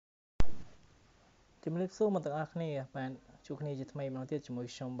ជំរាបសួរមកទាំងអស់គ្នាបាទជួបគ្នាជាថ្មីម្ដងទៀតជាមួយ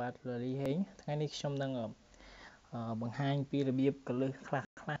ខ្ញុំបាទលលីហេងថ្ងៃនេះខ្ញុំនឹងបង្ហាញពីរបៀបកលឹះខ្លះ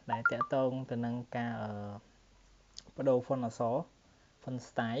ដែលតាក់ទងទៅនឹងការបដូរ font អក្សរ font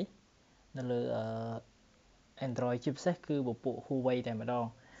style នៅលើAndroid ជាពិសេសគឺពពួក Huawei តែម្ដង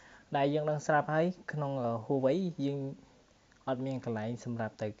ដែលយើងដឹងស្រាប់ហើយក្នុង Huawei យើងអត់មានកន្លែងសម្រា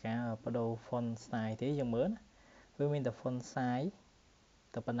ប់ទៅការបដូរ font style ទេយើងមើលវាមានតែ font size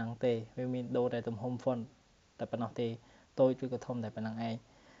តែប៉ុណ្ណឹងទេវាមានដូរតែទំហំ font តែប៉ុណ្ណោះទេតូចឬក៏ធំតែប៉ុណ្ណឹងឯង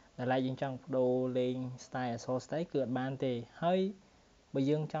ដែលឡែកយើងចង់បដូរលេង style អក្សរ style គឺអត់បានទេហើយបើ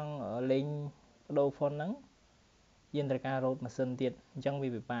យើងចង់លេងបដូរ font ហ្នឹងយើងត្រូវការរ៉ូតម៉ាស៊ីនទៀតអញ្ចឹងវា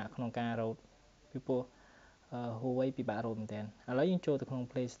ពិបាកក្នុងការរ៉ូតពីព្រោះHuawei ពិបាករ៉ូតមែនតើឥឡូវយើងចូលទៅក្នុង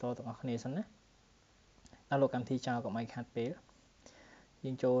Play Store ទាំងអស់គ្នាសិនណាដល់លោកកម្មវិធីចោលកុំឲ្យខាត់ពេល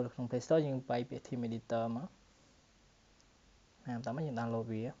យើងចូលក្នុង Play Store យើងបាយពាក្យ Theme Editor មកតាមមកយើង download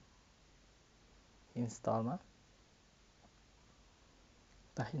វា install មក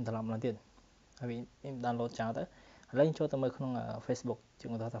តែយើងត្រឡប់មកទៀតហើយវា download ចោលទៅឥឡូវយើងចូលទៅមើលក្នុង Facebook ជា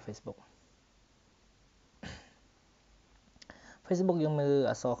ងឧទាហរណ៍ថា Facebook យើងមើល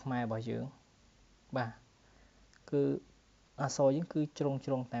អក្សរខ្មែររបស់យើងបាទគឺអក្សរយើងគឺជ្រុ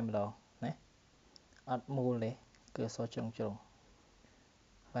ងតែម្ដងណាអត់មូលទេគឺអក្សរជ្រុង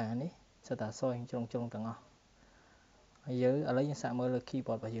បាទនេះសិតតែអក្សរជ្រុងទាំងអស់ហើយយើងឥឡូវយើងសាកមើលលើ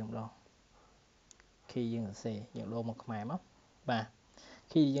keyboard របស់យើងម្ដង key យើងសរសេរយើងដូរមកខ្មែរមកបាទ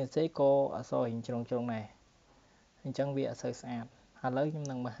key យើងសរសេរក៏អក្សរជ្រុងដែរអញ្ចឹងវាអត់សូវស្អាតឥឡូវខ្ញុំ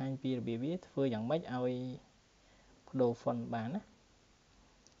នឹងបង្ហាញពីរបៀបវាធ្វើយ៉ាងម៉េចឲ្យបដូរ font បានណា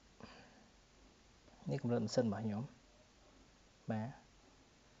នេះកម្រិតម៉ាស៊ីនរបស់ខ្ញុំបាទ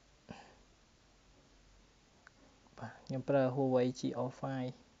ខ្ញុំប្រើ Huawei GR5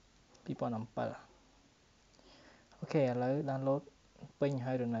 2017អូខេឥឡូវ download ពេញ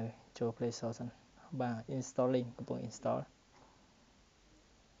ហើយឬនៅចូល Play Store សិនបាទ installing កំពុង install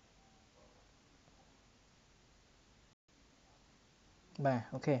បាទ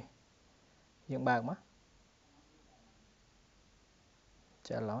អូខេយើងបើកមក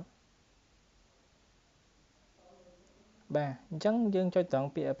ចាឡោតបាទអញ្ចឹងយើងចុចត្រង់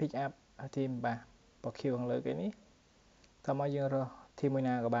ពាក្យ pick up theme បាទបក Q ខាងលើគេនេះតោះមកយើងរក theme មួយ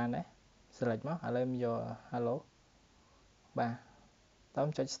ណាក៏បានដែរ select មកឥឡូវខ្ញុំយក hello បាទតោះ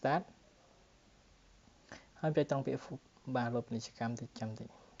ចុច start ហើយចុចត្រង់ពាក្យបាទលុបពាណិជ្ជកម្មតិចចាំតិច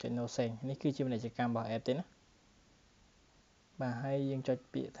ចុច no send នេះគឺជាពាណិជ្ជកម្មរបស់ app ទេណាបាទហើយយើងចុច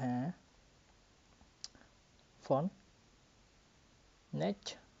ពាក្យថា font next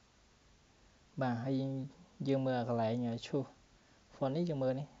បាទហើយយើងមើលកន្លែងឈូស font នេះយើងមើ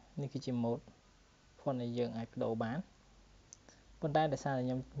លនេះគឺជា mode font ដែលយើងអាចបដូរបានប៉ុន្តែដោយសារតែខ្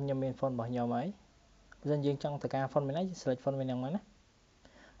ញុំមាន font របស់ខ្ញុំហើយបើមិនយើងចង់ត្រូវការ font មួយណាយើង select font មួយហ្នឹងមកណា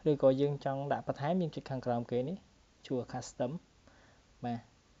ឬក៏យើងចង់ដាក់បន្ថែមយើងចុចខាងក្រោមគេនេះជួ custom បាទ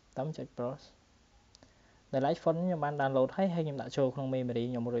តាមចុច browse ដែល like font ខ្ញុំបាន download ហើយខ្ញុំដាក់ចូលក្នុង memory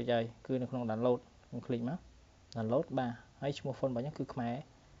ខ្ញុំរួចហើយគឺនៅក្នុង download ខ្ញុំ click មក download បាទហើយឈ្មោះ font របស់ខ្ញុំគឺខ្មែរ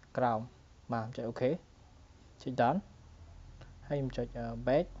ក្រោមបាទចុច OK ចុច done ហើយខ្ញុំចុច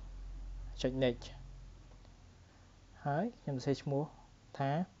back ចុច next ហើយខ្ញុំសរសេរឈ្មោះថា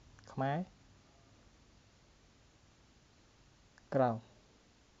ខ្មែរក្រោម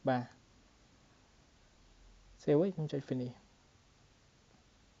បាទ save វិញខ្ញុំចុច finish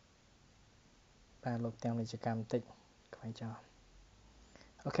បាទលុបទាំងពាណិជ្ជកម្មបន្តិចខ្វែងចោល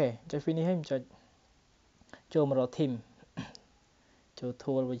អូខេចុច finish ហើយខ្ញុំចុចចូលមករក theme ចូល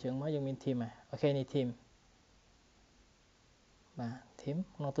tool របស់យើងមកយើងមាន theme អូខេនេះ theme បាទ theme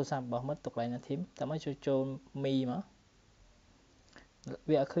ក្នុងទូរស័ព្ទរបស់មិត្តទុកកន្លែងណា theme តែមកចូល me មក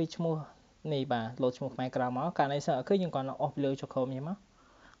វាអត់ឃើញឈ្មោះនេះបាទលោតឈ្មោះខ្មែរក្រៅមកកាលនេះសិនអត់ឃើញយើងគ្រាន់តែអស់ពីលើចុច Chrome នេះមក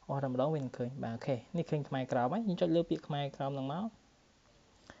អស់តែម្ដងវានឹងឃើញបាទអូខេនេះឃើញខ្មែរក្រៅហើយយើងចុចលើពាក្យខ្មែរក្រៅហ្នឹងមក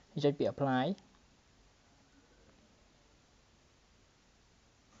យើងចុចពាក្យ apply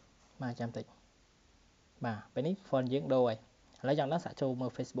បាទចាំតិចបាទពេលនេះ font យើងដូរហើយឥឡូវចង់ដល់សាកចូលមើ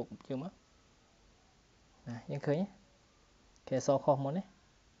ល Facebook យើងមកណាយើងឃើញគេអក្សរខុសមុននេះ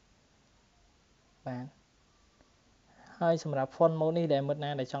បាទហើយសម្រាប់ font mode នេះដែលមិត្តណា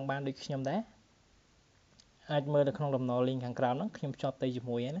ដែលចង់បានដូចខ្ញុំដែរអាចមើលនៅក្នុងលំណ link ខាងក្រោមហ្នឹងខ្ញុំភ្ជាប់ទៅជា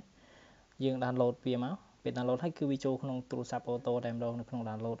មួយហើយណាយើង download វាមកពេល download ហើយគឺវាចូលក្នុងទូរស័ព្ទអូតូតែម្ដងនៅក្នុង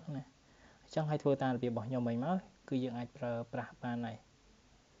download ហ្នឹងណាអញ្ចឹងឲ្យធ្វើតាមរបៀបរបស់ខ្ញុំវិញមកគឺយើងអាចប្រើប្រាស់បានហើយ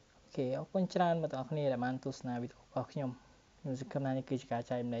អូខេអរគុណច្រើនបងប្អូនគ្នាដែលបានទស្សនាវីដេអូរបស់ខ្ញុំសង្ឃឹមថានេះគឺជាការ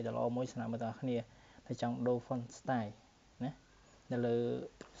ចែកម្លែកដ៏ល្អមួយសម្រាប់បងប្អូនគ្នាដែលចង់ដូរ font style ណានៅលើ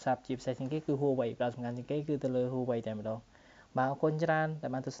ទូរស័ព្ទជាពិសេសជាងគេគឺ Huawei ប្រើសំខាន់ជាងគេគឺទៅលើ Huawei តែម្ដងបាទអរគុណច្រើនដែ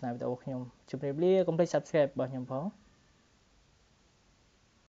លបានទស្សនាវីដេអូខ្ញុំជម្រាបលាកុំភ្លេច Subscribe របស់ខ្ញុំផង